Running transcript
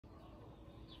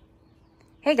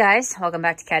Hey guys, welcome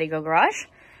back to Caddy Go Garage.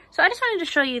 So I just wanted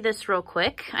to show you this real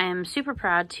quick. I am super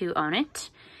proud to own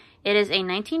it. It is a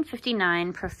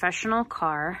 1959 professional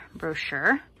car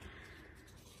brochure.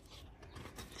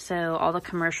 So all the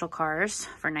commercial cars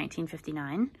for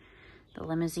 1959. The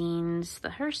limousines, the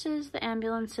hearses, the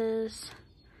ambulances.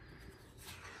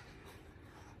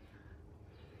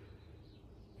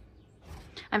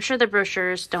 I'm sure the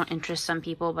brochures don't interest some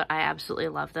people, but I absolutely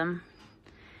love them.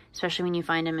 Especially when you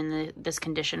find them in this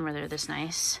condition where they're this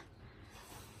nice.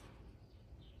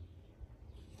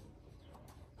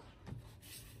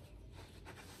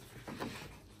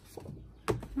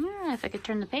 Yeah, if I could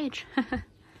turn the page.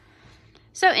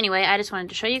 So anyway, I just wanted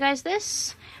to show you guys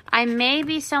this. I may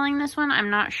be selling this one, I'm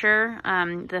not sure.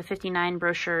 The 59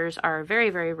 brochures are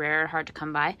very, very rare, hard to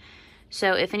come by.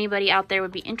 So if anybody out there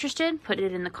would be interested, put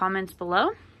it in the comments below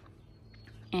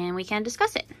and we can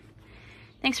discuss it.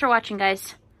 Thanks for watching,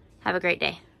 guys. Have a great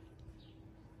day.